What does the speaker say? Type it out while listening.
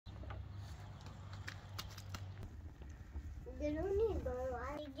درونی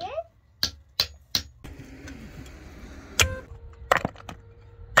بابا دیگه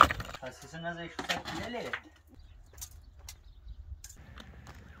حسیسه نزایش رو سکیله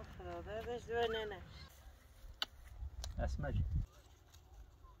خرابه بش دونه نه اسمج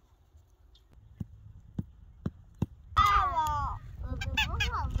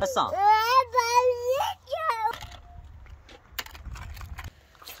حسام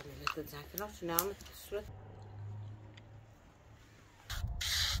تذكرت نعمة الصورة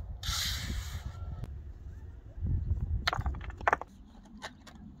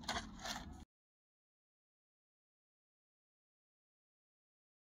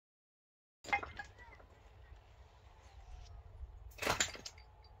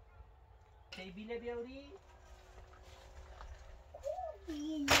بیله بیاری؟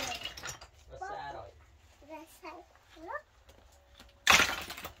 بیله و سرای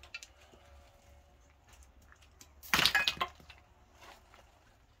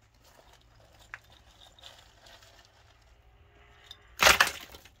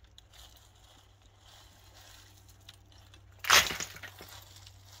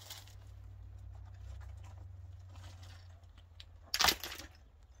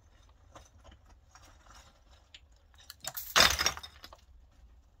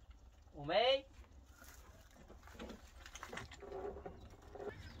اومی؟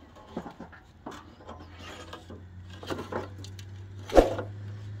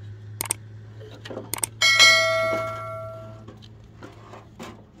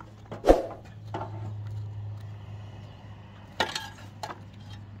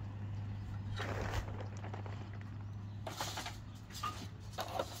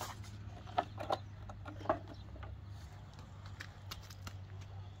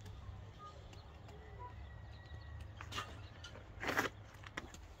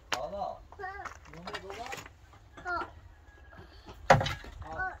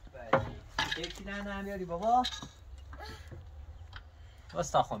 یکی نه نمیاری بابا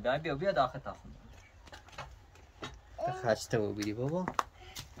باز تاخون بیا داخل تاخون خسته و بیدی بابا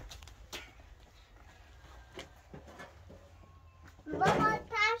بابا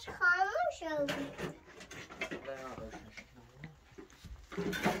تاش خاموش شد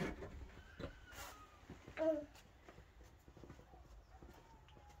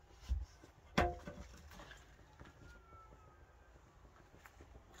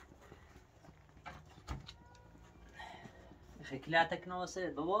شکلاتك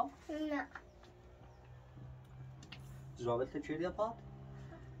نوصلت بابا؟ نه جرابتك چه پات؟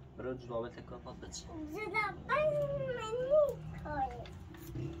 برو جرابتك پات بچه جرابن منی کاری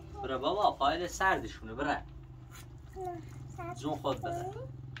برو بابا پایل سردشونه بره جون خود بره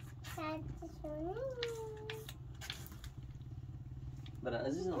سردشونه بره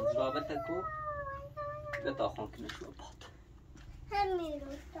عزیزم جرابتك کو بتا خون کنش رو پات همین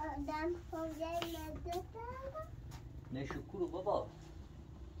رو دادم خوزه ندادم نشکرو بابا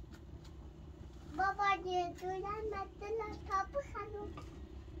بابا دورم مثلا تابو خانم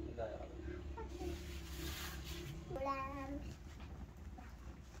لا يا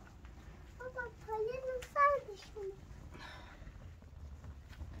بابا پایه رو سردشون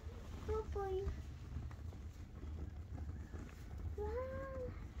بابایی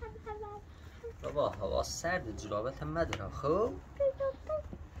بابا هوا سرد جرابت هم ندارم خب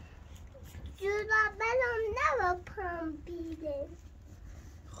جرابم نوا پام بیره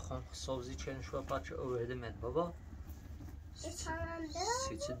خون سوزی چنش و پاچه اوورده مد بابا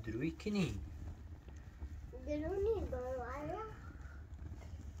سیچه دروی کنی درونی بابا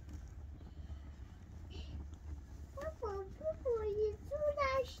بابا یه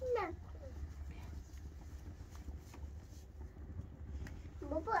زورش نکن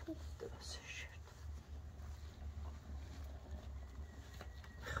بابا درست شد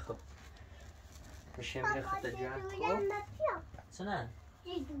خب بشه میره خود جمع خب چه نه؟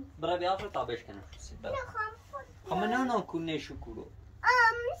 برای بیا فرد تابش کنم شدید برای خب من نه کن نشکرو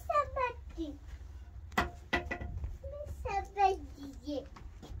میشه بدی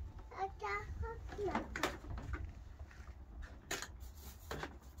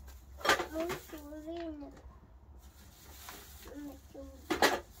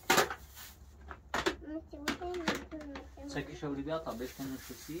سکی شوری بیا تابش کنم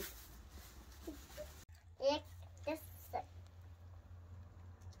شدید یک دسته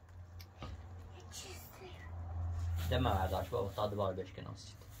دمه برداشت بابا تا دوباره بشکنم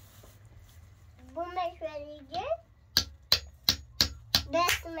سید بومش وریگه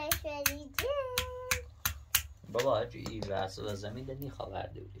دستمش وریگه بابا هرچی این رأس و زمین ده نیخواه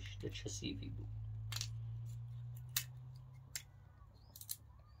بودش ده چه سیفی بود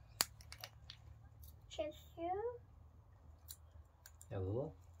چسیو یا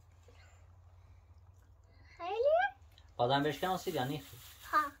بابا خیلی؟ بادم بشکن آسیب یا نیخی؟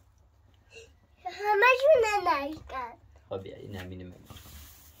 ها همه شونه نشکن. خب بیا این نمینه میمون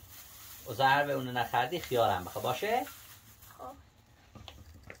و زهر به اونو نخردی خیارم بخوا باشه؟ خب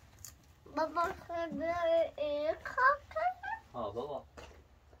بابا خیلی این کار کنم. ها بابا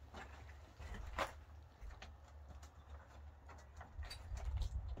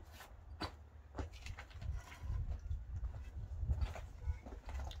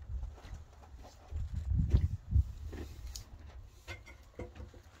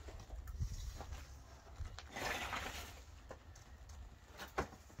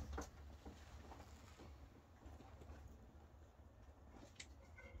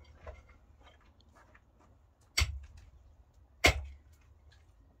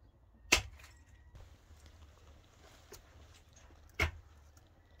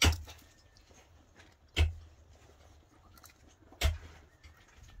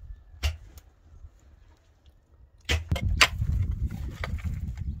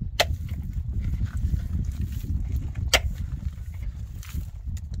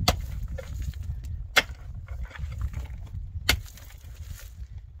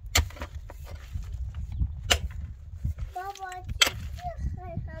بابا چی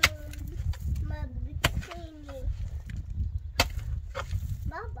همون مبتینی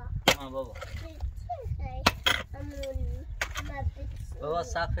بابا بابا چی همون مبتینی بابا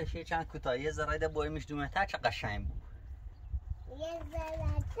سقفش یه چند کوتاه یه ذره بایمش دومتر چه قشنگ بود یه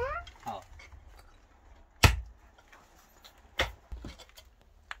زلطه ها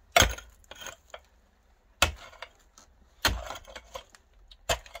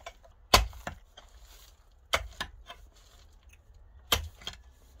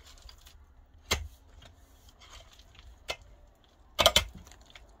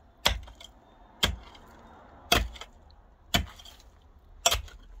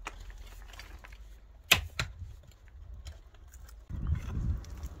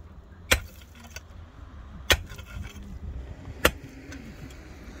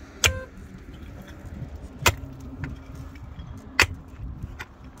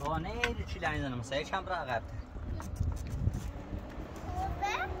نه چی لعنی دارم مثلا یکم را عقب خوبه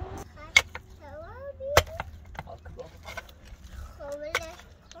خستوابی خاک بابا خوبه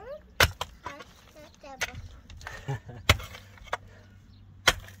کن خسته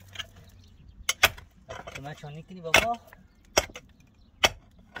با تو من چون نیکنی بابا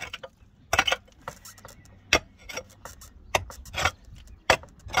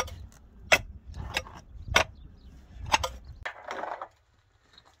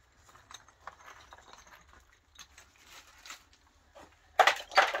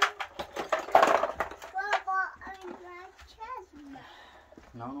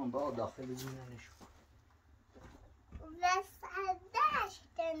نه بابا داخل زیننش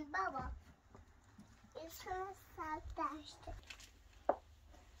وسطشتن بابا اسم وسطشتن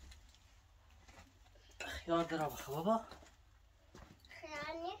خیال درا بخوا بابا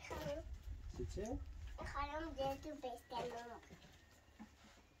خیال نخواهم چه؟ خواهم دیتو بستنم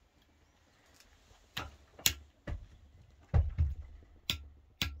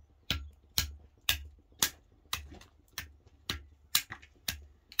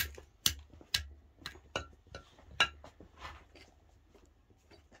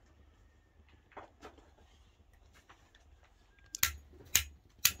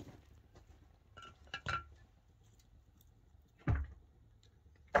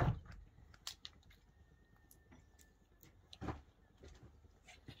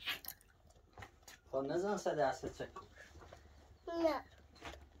خب نزن سه دسته چک کن نه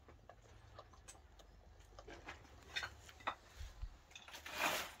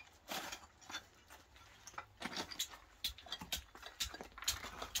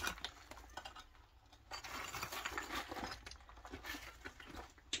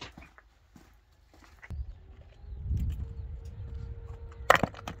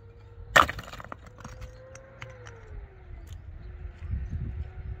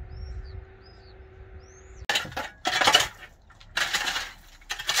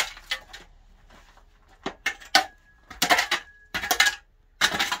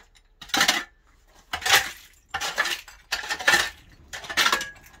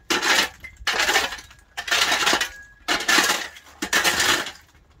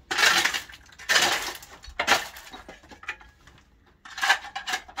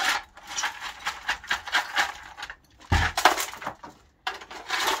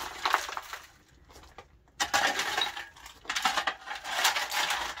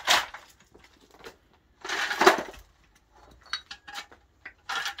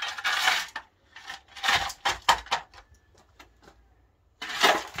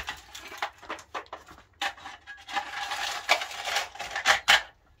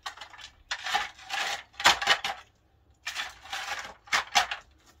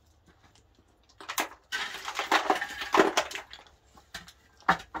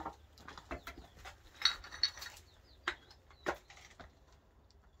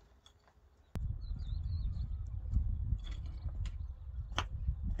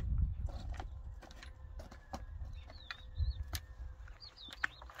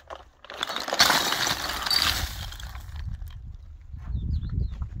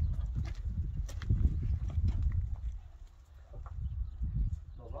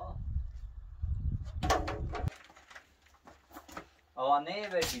آقا نه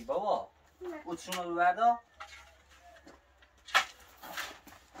بگی بابا اوتشونو رو بردا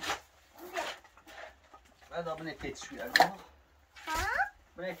بردا بنه تیت شویر بابا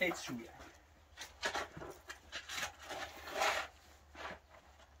بنه تیت شویر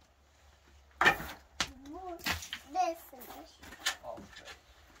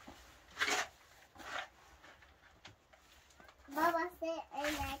بابا سه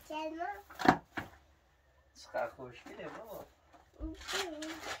عینکل ما چقدر خوشگله بابا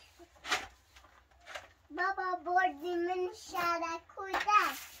بابا بردی من شهر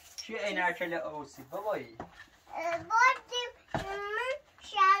کودک چی عینکل اوسی بابایی بردیم من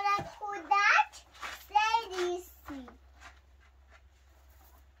شهر کودک سریسی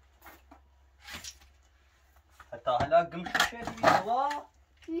حتی حالا گم شدی بابا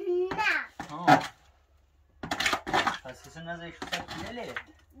نه پس کسی نزدیک شو سکنله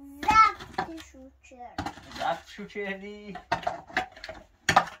زفت شوچر زفت شو کردی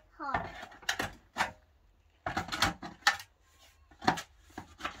ها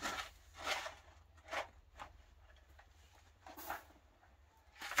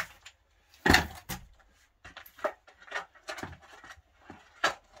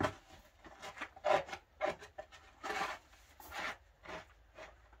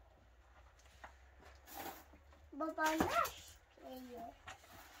بابا نشکیه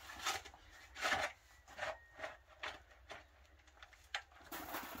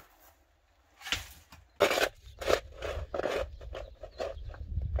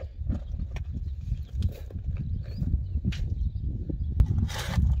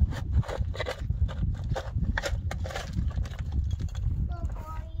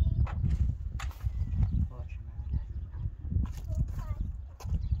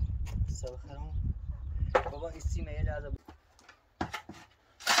بابا ایسی میل از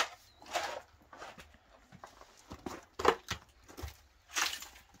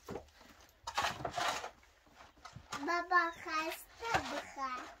بابا خسته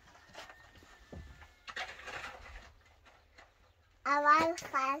بخیر اول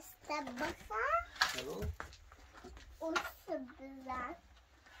خسته بخیر اوست بزن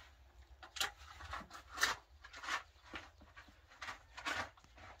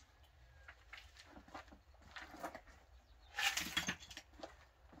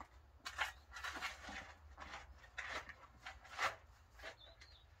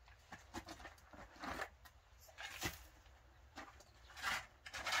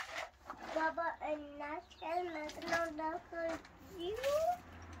بابا عینکل مثلا داخل جیو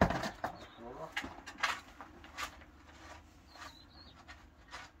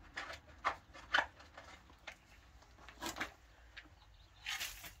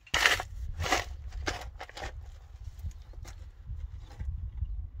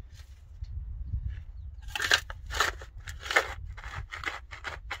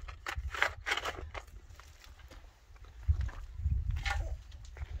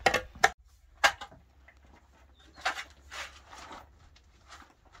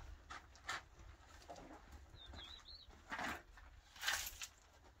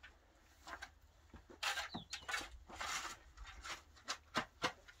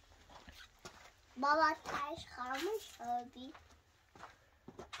بابا تاش خاموش شدی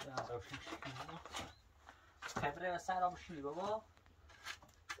خبره و سهرا بشینی بابا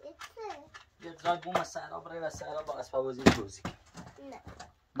ایته یه درای بوم سهرا بره و سهرا با اسباب بازی توزی نه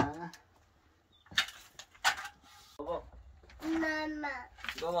نه بابا نه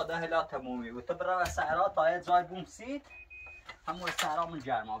بابا ده لا تمومی و تو بره و سهرا تا یه درای بوم سید همون سهرا من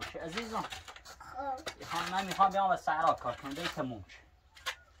جرما بشه عزیزم خب من میخوام بیام و سهرا کار کنم ده تموم شه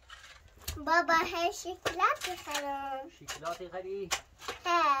بابا هی شکلات بخرم شکلاتی خری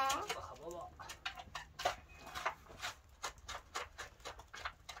ها بابا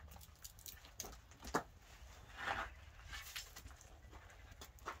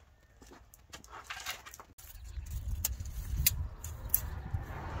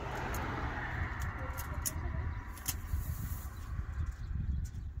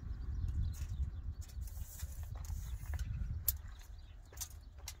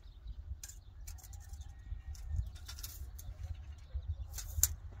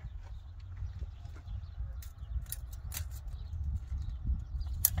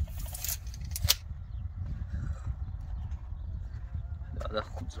داده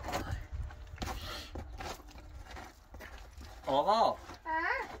خوب زمان آقا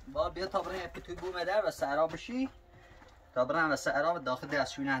با بیا تا برای که توی بومه در و سهرا بشی تا برای و سهرا داخل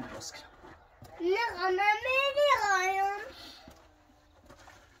دستشوی نه درست کنم نه من میگم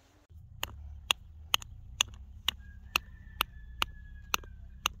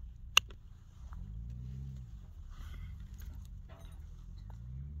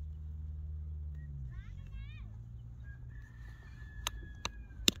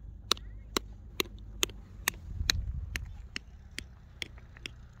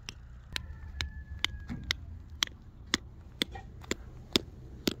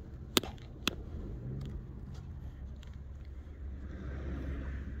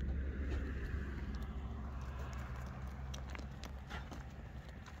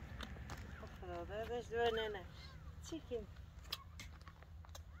Verdes door nene. Chicken.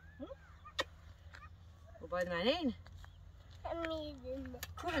 Hoe bij mij heen? Midden.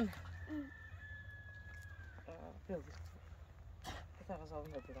 Koelen. Veel. Dat is al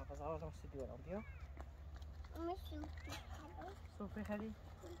met je. Dat is al nog te doen, ja. Misschien. Zo ver ga je.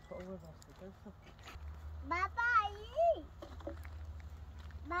 Over was het. Baba, hier.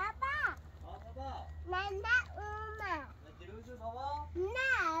 Baba. بابا Nana, Uma. مدروزو بابا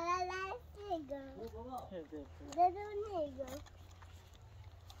Na, la sigo. بابا Dedo negro.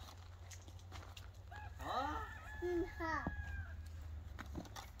 ها Ha.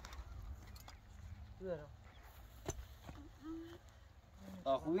 Euro.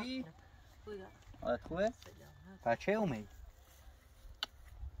 خوبی؟ Goeie. حالت خوبه؟ بچه اومی؟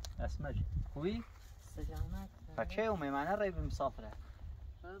 اسمش خوبی؟ Sejamat. بچه اومی من ریب مسافره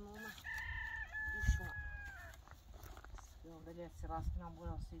Mama. Düşme. Yolda geçti rastgele bu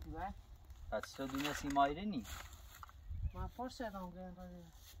nasıl diyor? پس تو دونه سیمایره نی؟ ما فرصة دام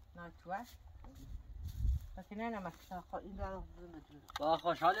ناتوه. لكن أنا ما كنت إن دارو بدون با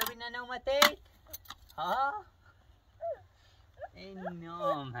خوشحال بینن اومده؟ ها؟ این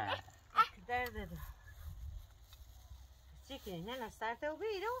نامه درد ده. چی که نه نستارت او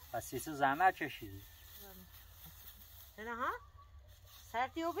بیرو؟ پس سیسو زحمت چشیدی؟ نه ها؟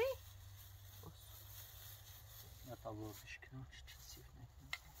 سرتی او بی؟ یا تا بروش کنم چی سیف نکنم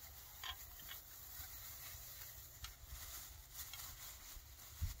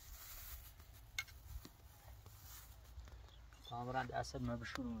کامران دست ما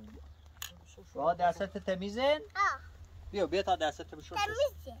بشورون با دستت تمیزن؟ بیا تا دستت بشور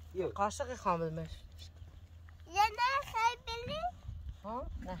تمیزه بیا قاشق خامل مش یه نه خیلی ها؟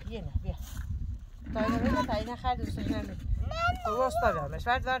 نه یه نه بیا تا اینه خیلی دوستش نمید تو واستا بیارمش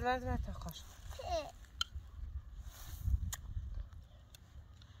ورد تا قاشق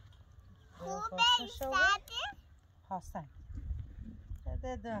خوبه ایستاده هستن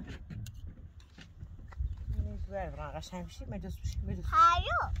ده نیز برم قشنگ میشی مدوز میشی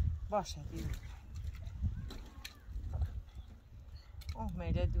هایو باشه دیگه اوه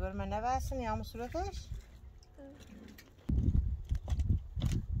میده دور من نبستن یا همون صورتش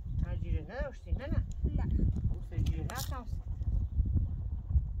جیره نداشتی نه اون سر جیره نشتم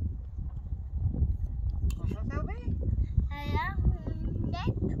خوشت بی؟ هیا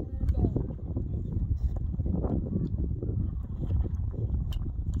نتونه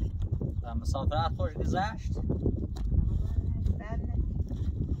و مسافرت خوش گذشت؟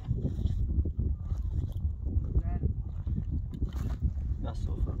 یا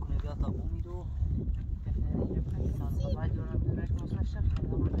سفره کنه بیا تا بومیدو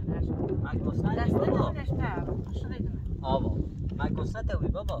من گسنه بابا من گسنه توی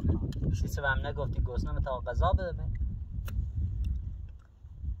بابا سیسه هم نگفتی گسنه تا غذا بده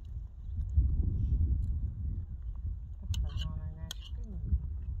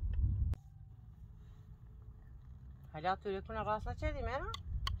حالا تو کنه راست چدی منو؟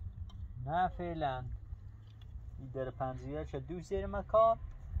 نه فعلا در پنجیه چه دو زیر مکار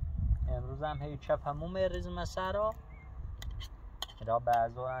امروز هم هی چپ همون میریز مسارا را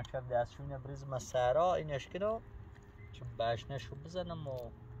بعضا چپ دستشونه بریز مسارا اینش کنو چه بشنشو بزنم و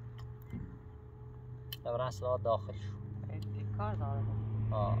دوران سلا داخل شو کار داره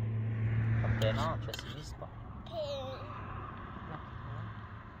خب دینا کسی نیست با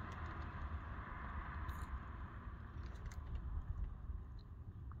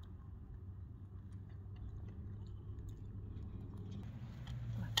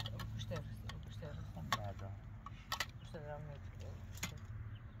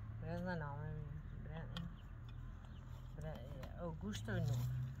گوشت و نور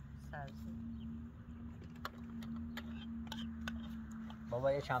سبزی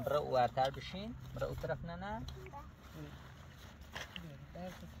بابا یه چند بره اوورتر بشین بره او طرف نه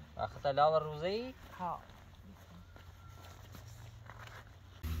وقت لاو روزی ها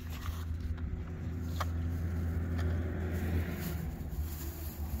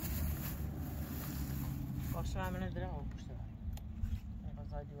باشه همینه دارم او گوشت دارم این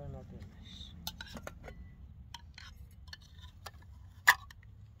غذای دیگر ما بیرمش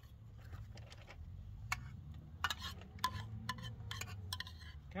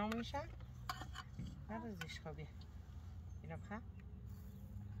کنم میشه؟ نرزیش خوابی اینو بخواه؟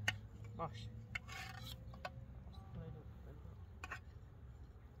 باش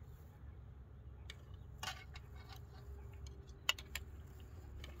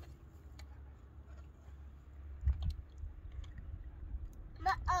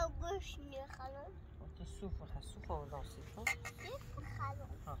من آگوش میخوام تو سوپ بخواه سوپ آوردم سوپ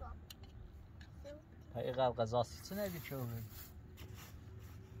میخوام اینقدر غذا سیچه نگی چه اوه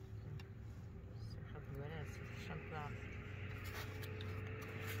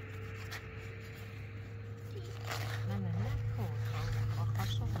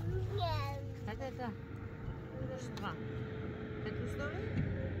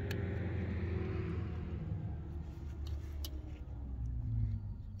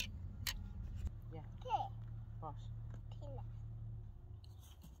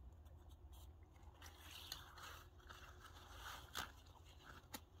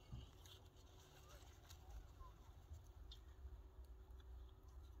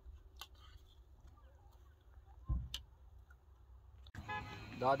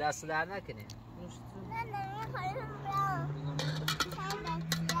دا دست در نکنه. نه میخوایم برم چند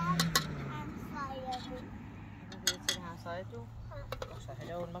همسایه بود چه همسایه تو؟ باشه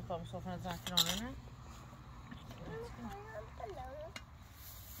خیلی اول من کام صافن از زنکرانه نه؟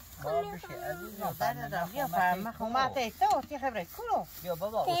 بابا بشه عزیزم بیا فرما خونه ایتا تی خبره کلو بیا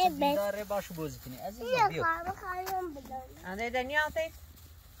بابا اصلا داره باشو بازی کنی عزیزم بیا میخوایم بدم انده دنیا تیت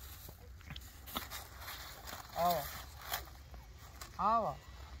آوا آوا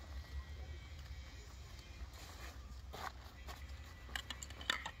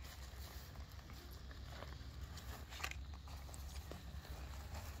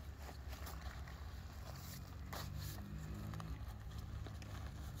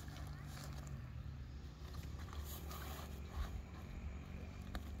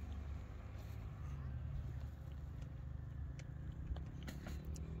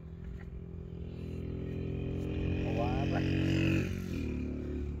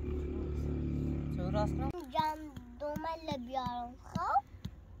جان دومل بیارم خب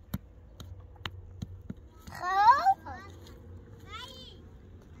خب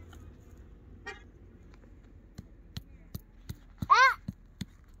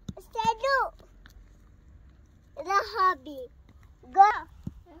استدو رهابی گا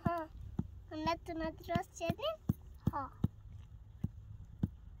هنتون درست شدین ها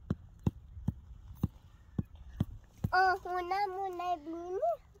هونه بینی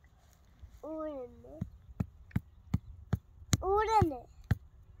Uğranı.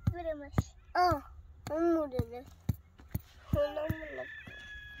 Vuramış. Uğranı. Uğranı.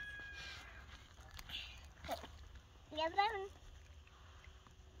 Yavrağın.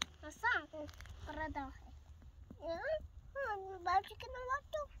 Nasıl? Orada. Başka var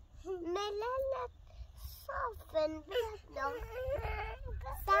mı? Neler safen bizden.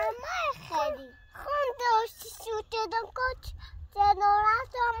 Samar khali. Khonda şuşudan koç.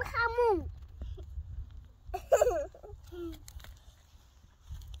 Cenoratom khamun.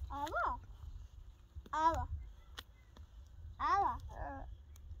 Ava.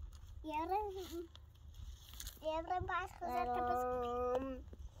 Yarın başka zaman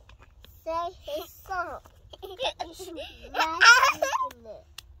say his song.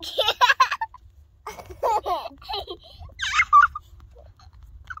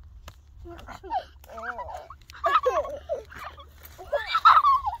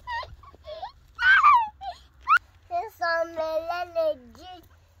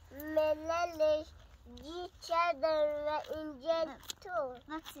 Melele çadır ve ince tur.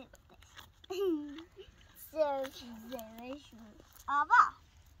 Nasıl? Sevmiş mi? Ava.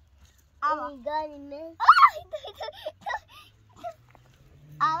 Gönlüm.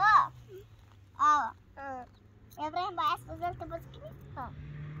 Ava. Evren bahas güzel tebus kini.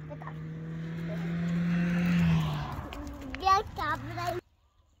 Betul. Gel kabra.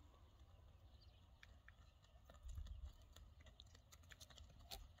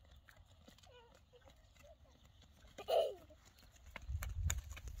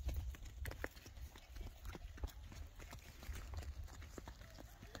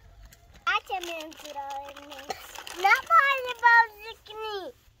 نه باید بازی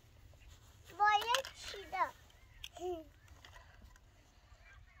کنی باید چیده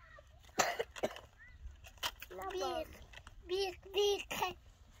بیق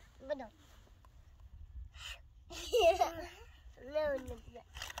بدم نه نبیه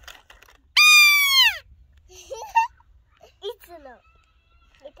ایتونو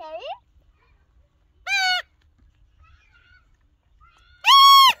بتاری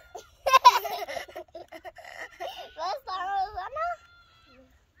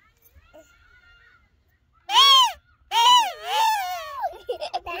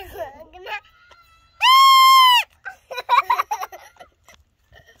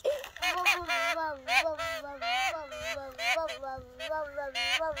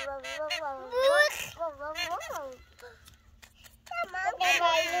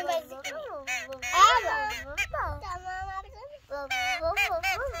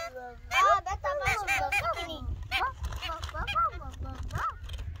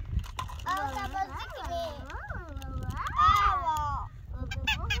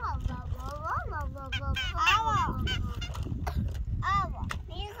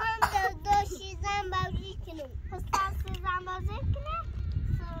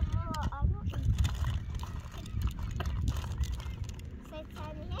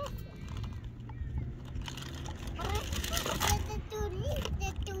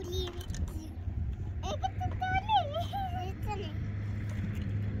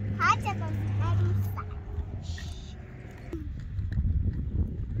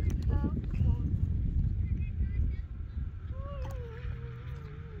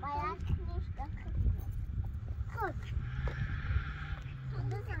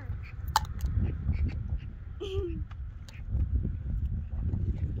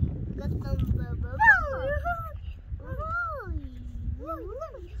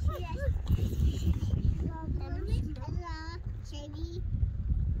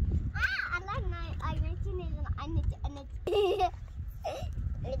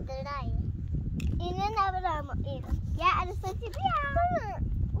Ini nak berapa? Ya ada sedikit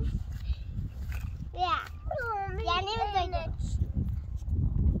ya. Ya ni betul.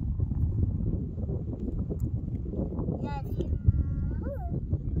 Jadi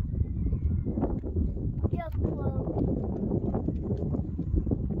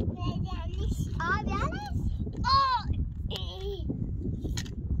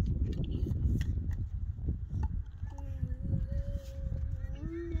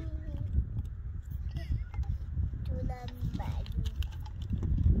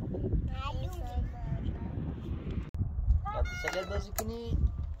سجل بازی کنی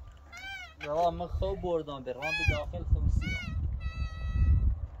راه من خوب بردم به راه به داخل خوبسی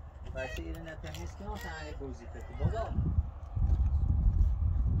بچه ایره نتمیز کنم تنه بازی کنی بابا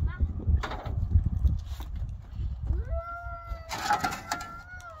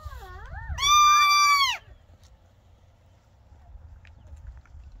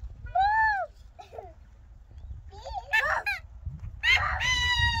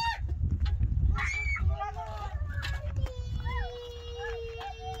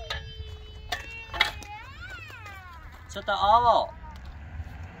چه تا آوا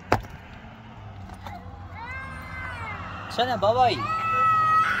چه نه بابایی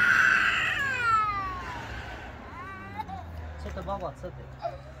چه تا بابا چه تا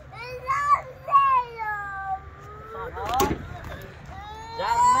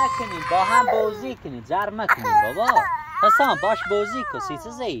جرم نکنین با هم بازی کنین جرم نکنین بابا حسام باش بازی کن سی چه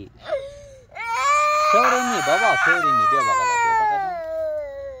زی طوری نی بابا طوری نی بیا بغلا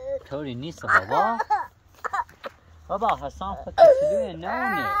طوری نیست بابا بابا حسام خود کسلوه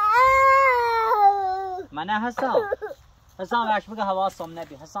نونه منه حسام وش بگو حواسم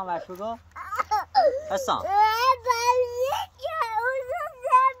نبی حسام وش بگو حسام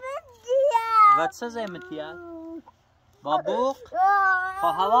و چه زیمتیه بابوق خب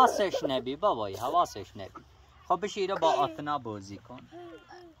حواسش نبی بابایی حواسش نبی خب بشیره با آتنا بازی کن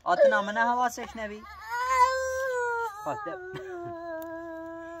آتنا منه حواسش نبی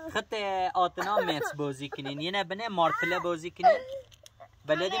خط آتنا میتس بازی کنین یه نبنه مارپله بازی کنین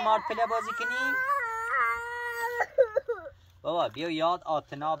بلدی مارپله بازی کنین بابا بیا یاد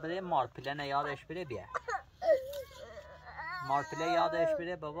آتنا بره مارپله نه یادش بره بیا مارپله یادش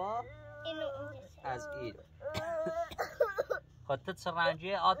بره بابا از ایرو خودت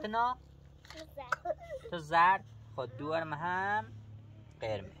سرنجی آتنا تو زرد خود دورم هم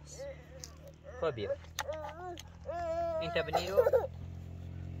قرمز خب بیا این تبنی رو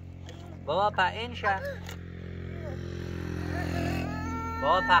بابا پا این شه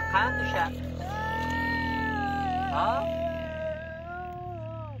بابا پا قند شه ها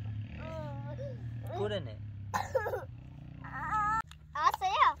کورنه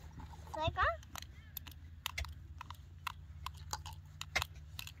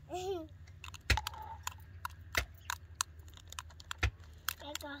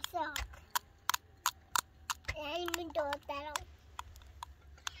saya kan saya ini mendotar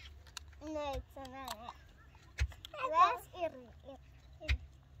nah sana let's iri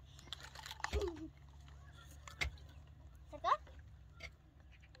Saka?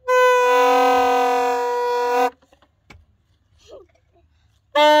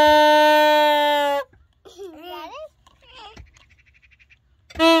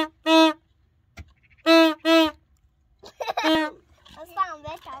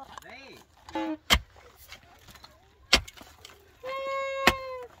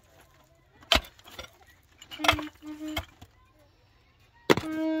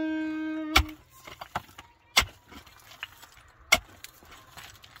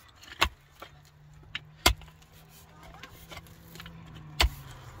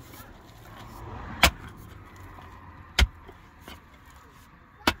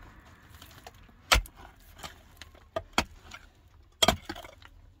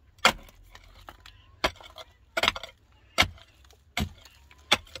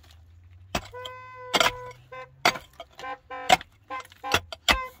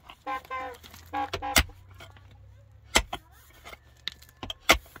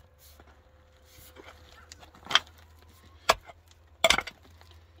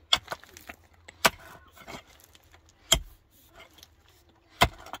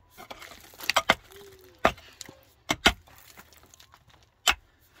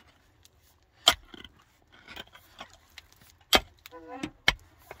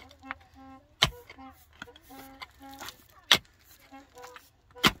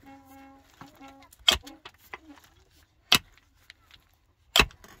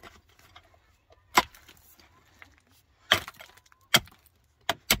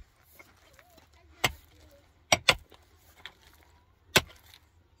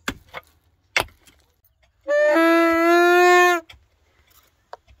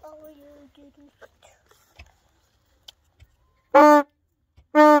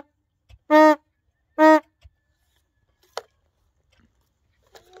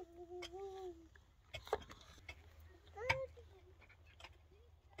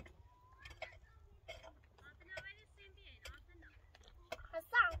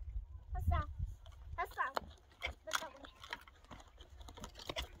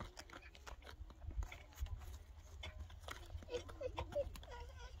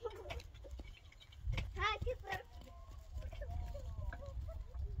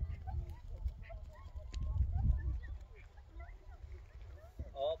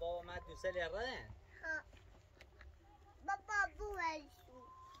 توصلي الرين؟ ها بابا بوشو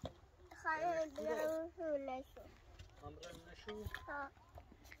خلينا نروح نشوف عمرنا نشوف. ها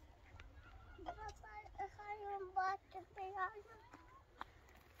بابا خلينا نبات بيانا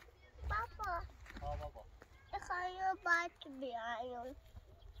بابا ها بابا. خلينا نبات بيانا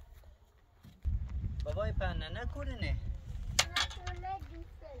بابای پنه نکنه. نکنه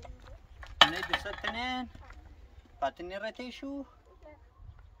دوستم نه دوست تنین. پاتنی رتیشو.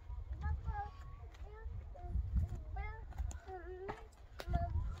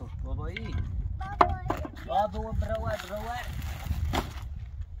 بابایی. بابا برو.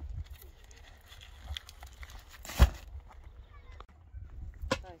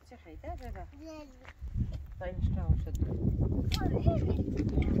 طيب چه خیده بابا زين طيب اشتغل شد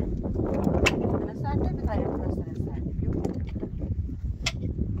انا ساعتين بطيب مثلا ساعتين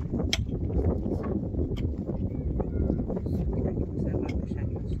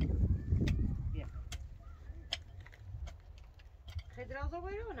بيو خيد روضة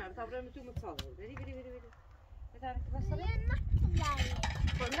ويرونا بطبرا متو متصور بري بتعرف بصري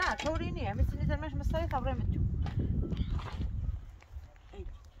لا توريني مثل إذا مش مصري طبرا متو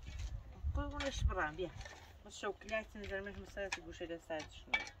كل وش برام بيها مش شوكلات إذا مش مصري تقول شيء لساعد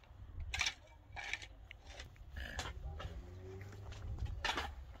شنو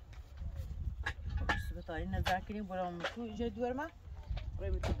بس بطارينا ذاكرين ولا متو جد ورما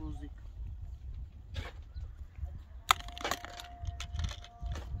بري متو بوزيك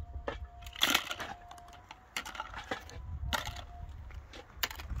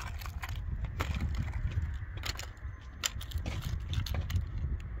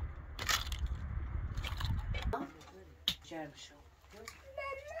جرمشو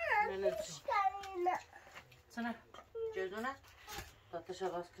سنة جردونا تاتش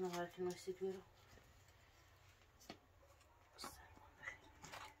آغاز کنم هر کلمه بیارو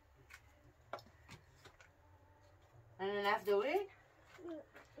أنا نفس دوري؟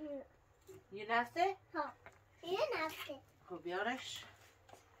 یه نفسه؟ ها یه نفسه خب بیارش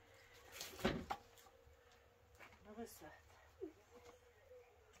نبسته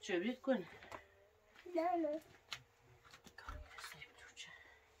چه بید کنی؟ نه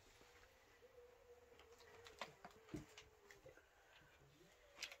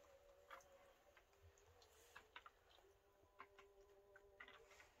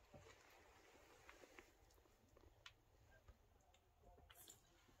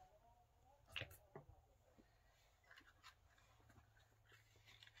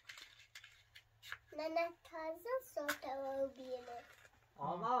نه تازه صوت رو بینه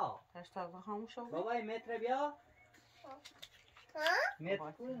آقا هشتاق خاموش شو بابای متر بیا. ها؟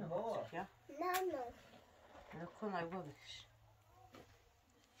 متر کن ها. نه نکن اگه ببرش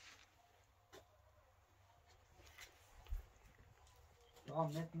آقا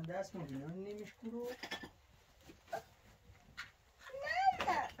متر دست میدونی نمیش کرو.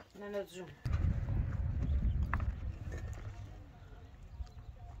 نه جون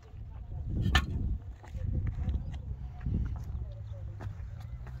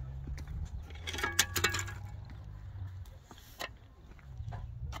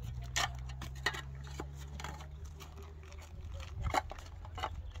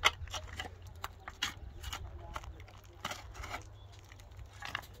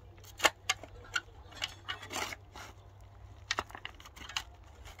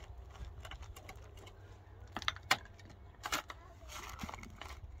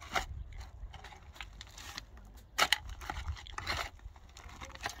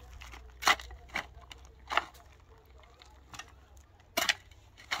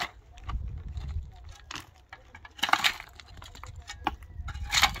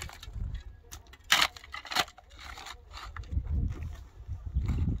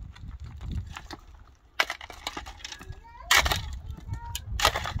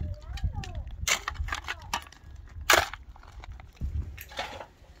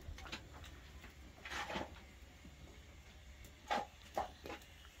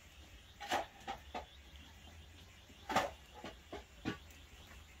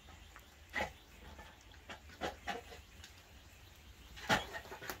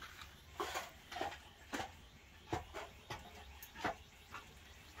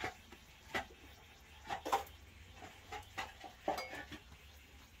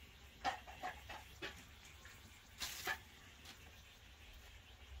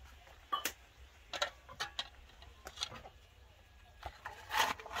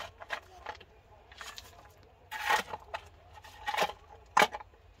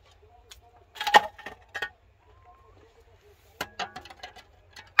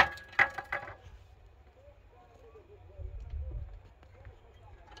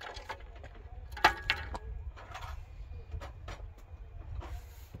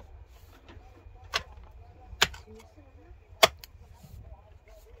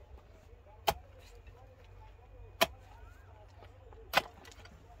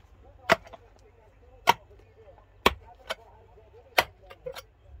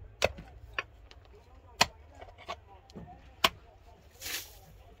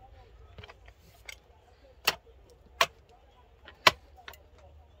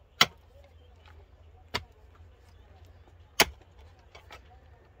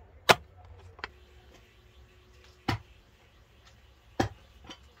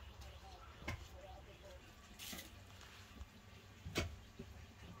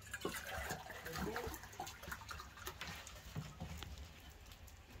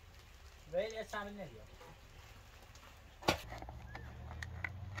خیلی اصلا نمیاد.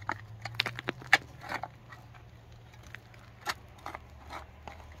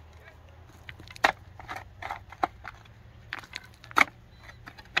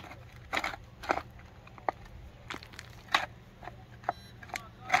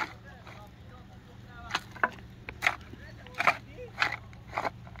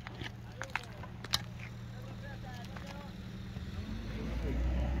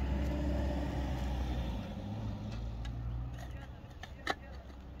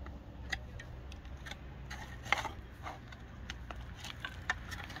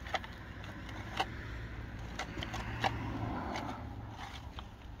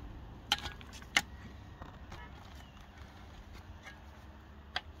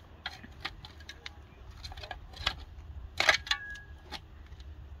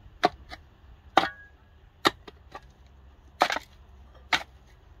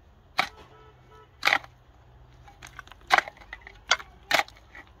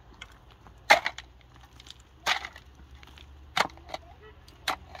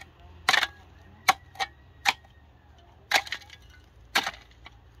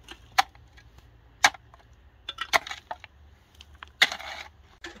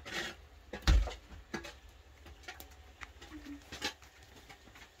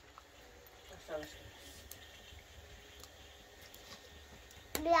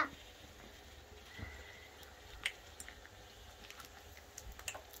 بیا.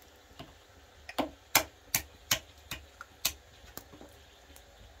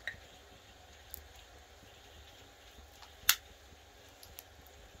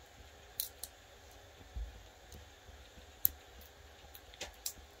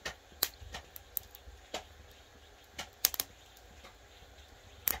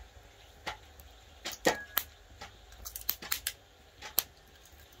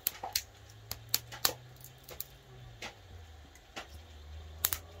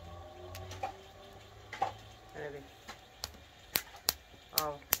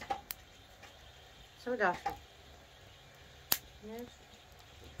 So dafür. Yes.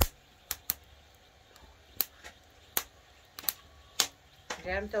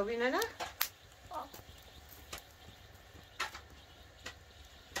 Jam to be na?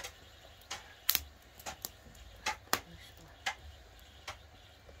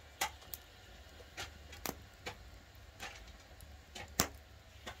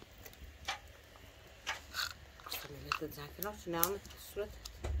 تتذكر شو نعمل الصورة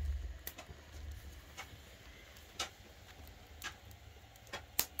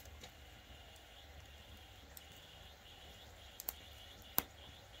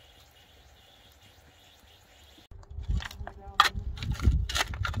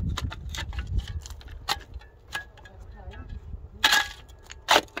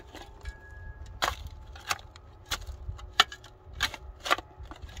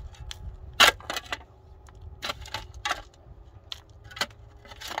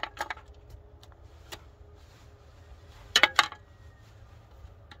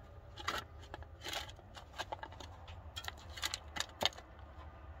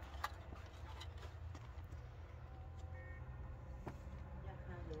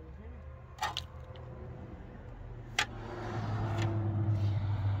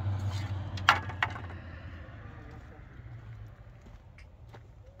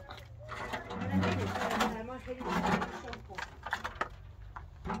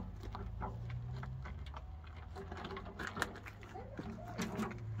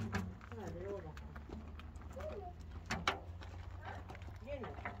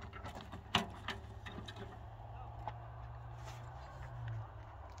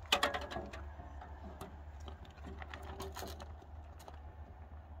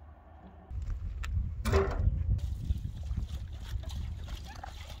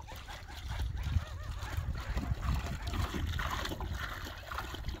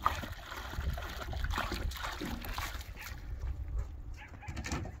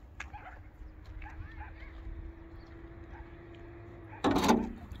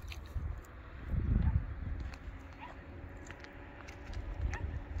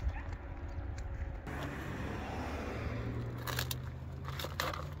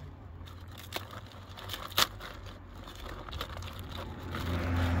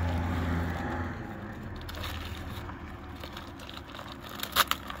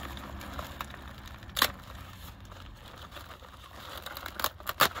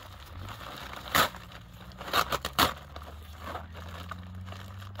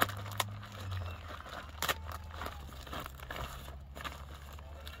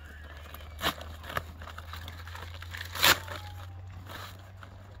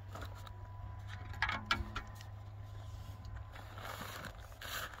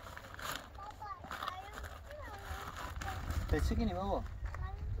بچگینی بابا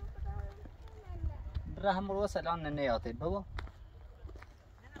رحم رو وصل عنا نياطي بابا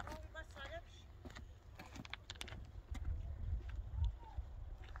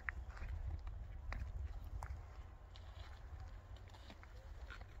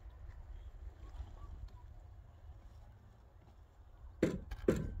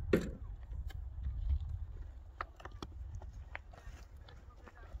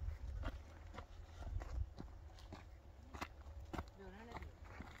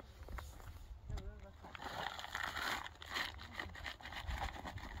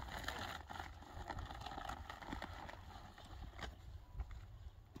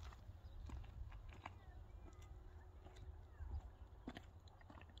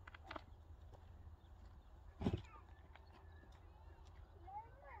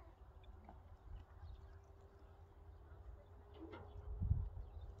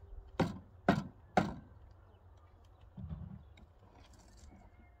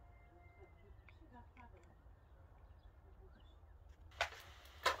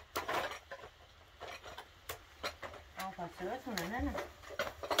فاصلتونه نه نه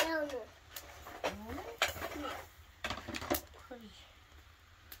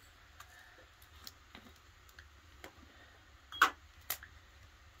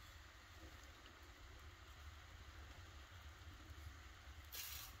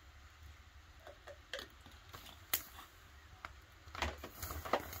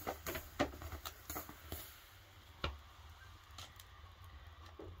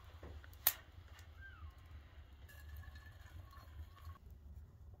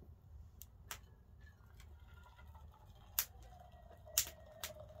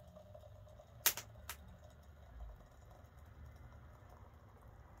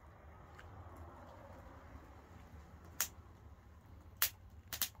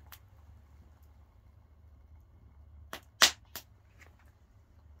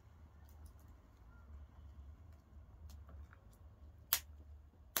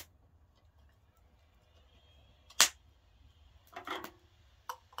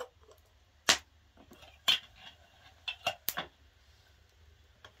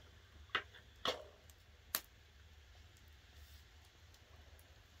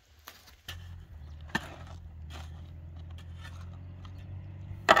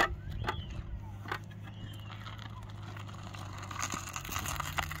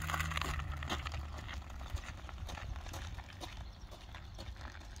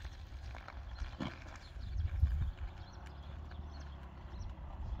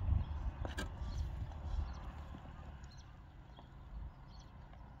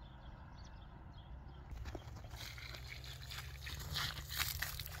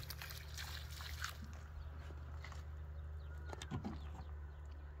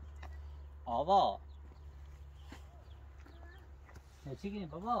آوا نچیگی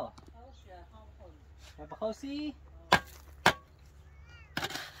بابا بخواستی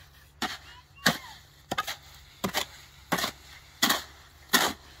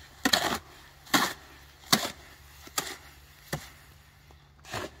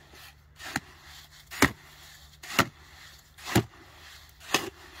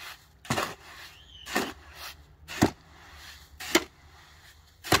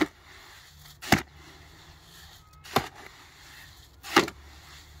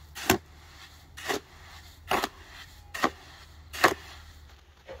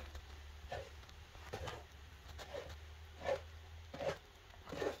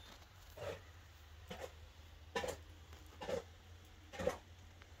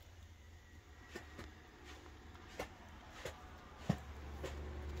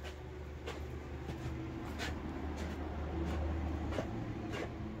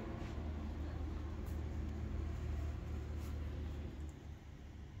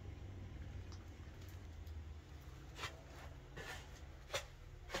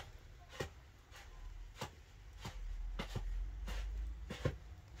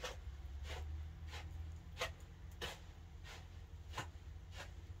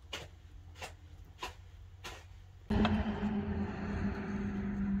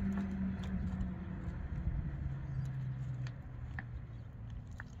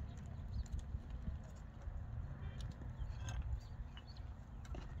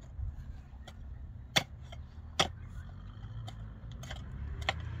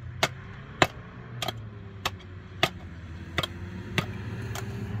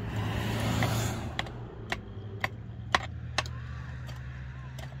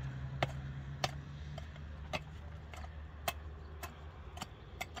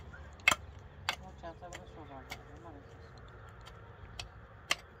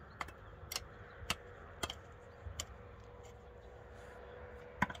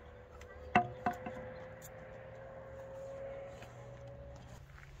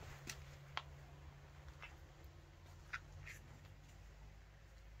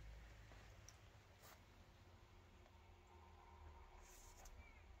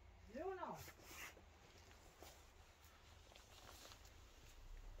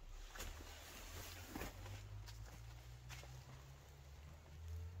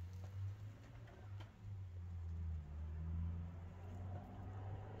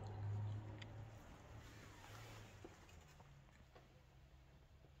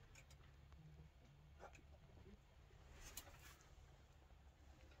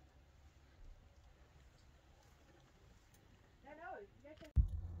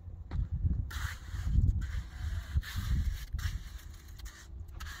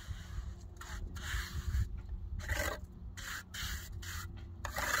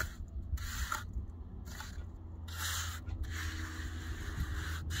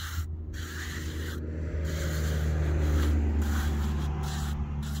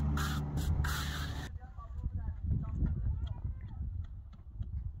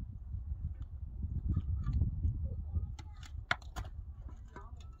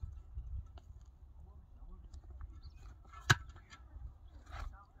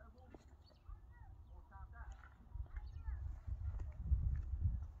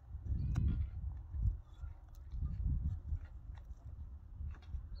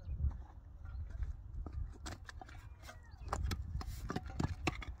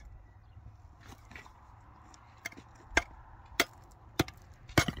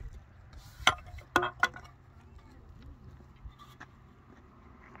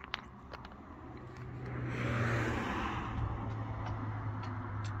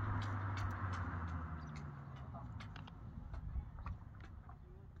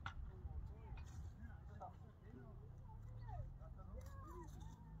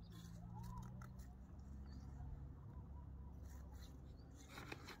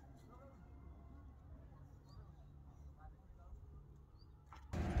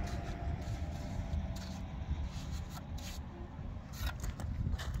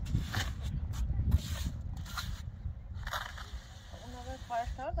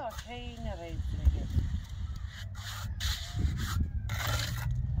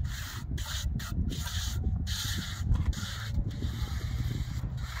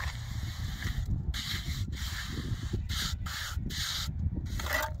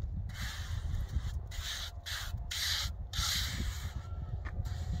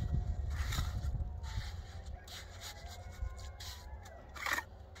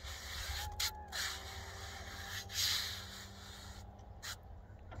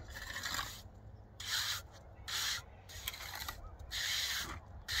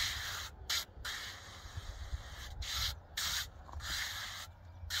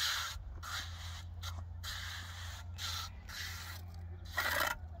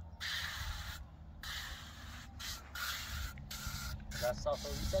دست صاف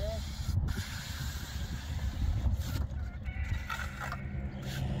رو بیتره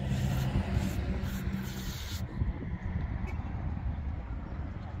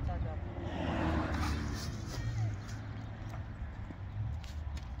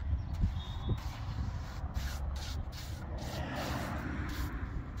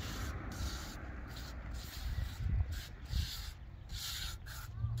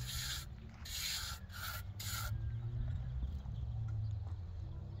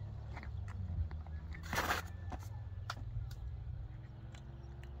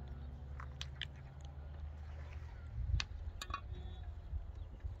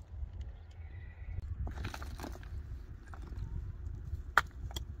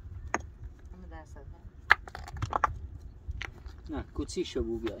نه کچی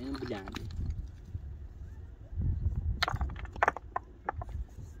شبو بیا این بلنده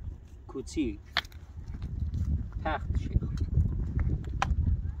کچی تخت شیخ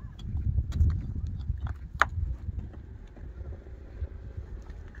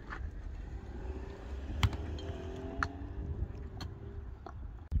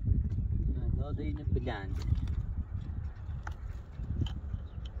نه داده این بلنده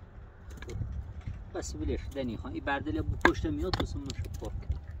بس بلش دنی خواهی این بردل بو پشت میاد بسون نشد پاک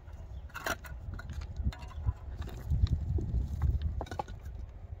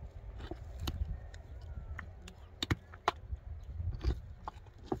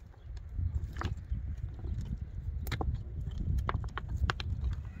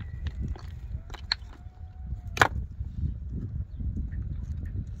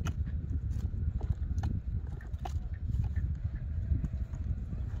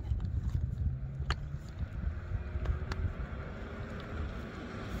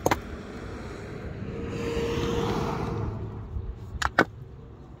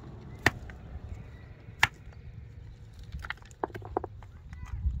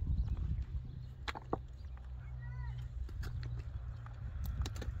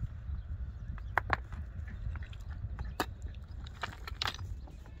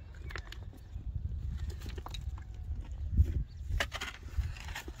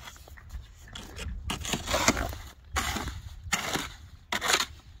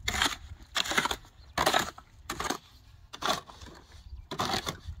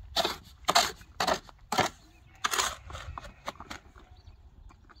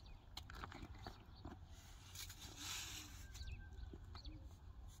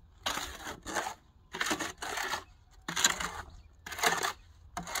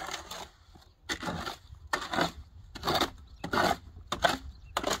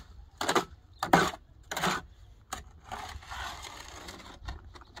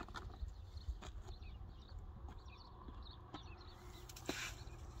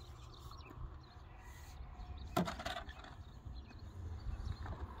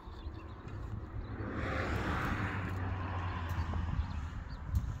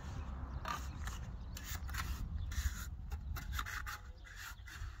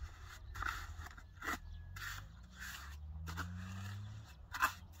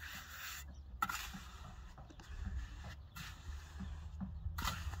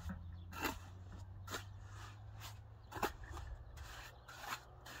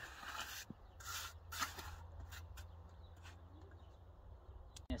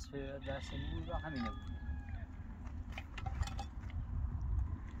نصف دست بود و همینه بود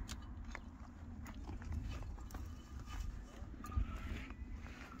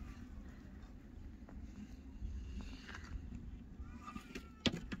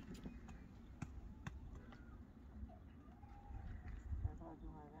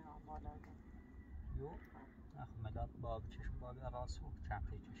یو مداد باب چشم باب راست و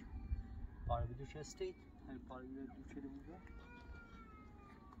چپه چشم پاره بیدوش استید همین پاره بیدوش شده بوده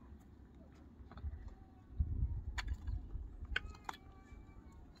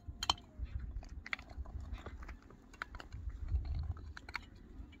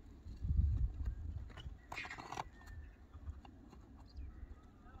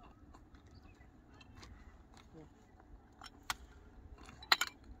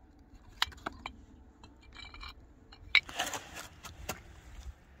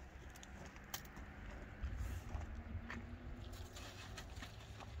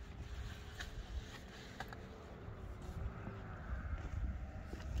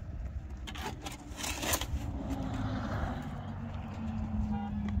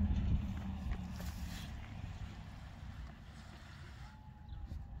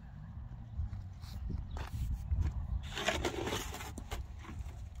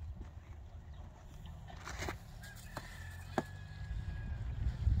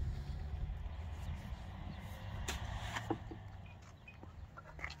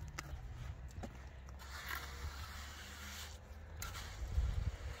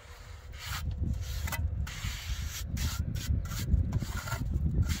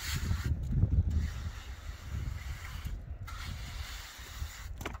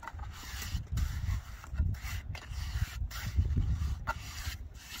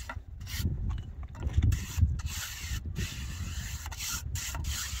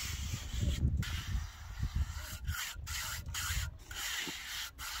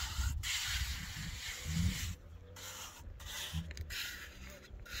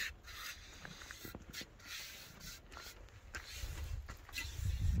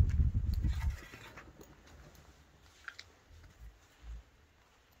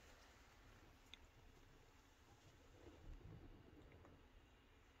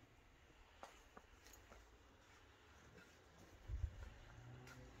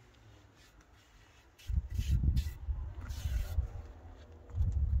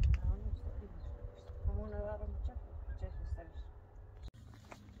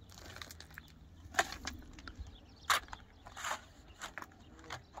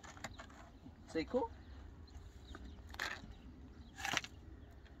سیکو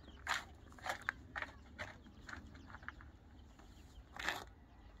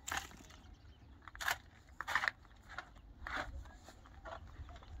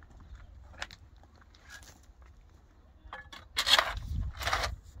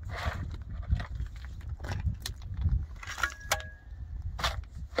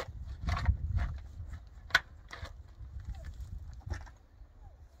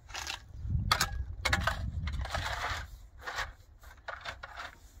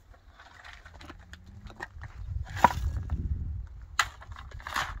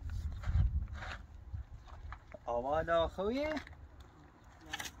آماده خویه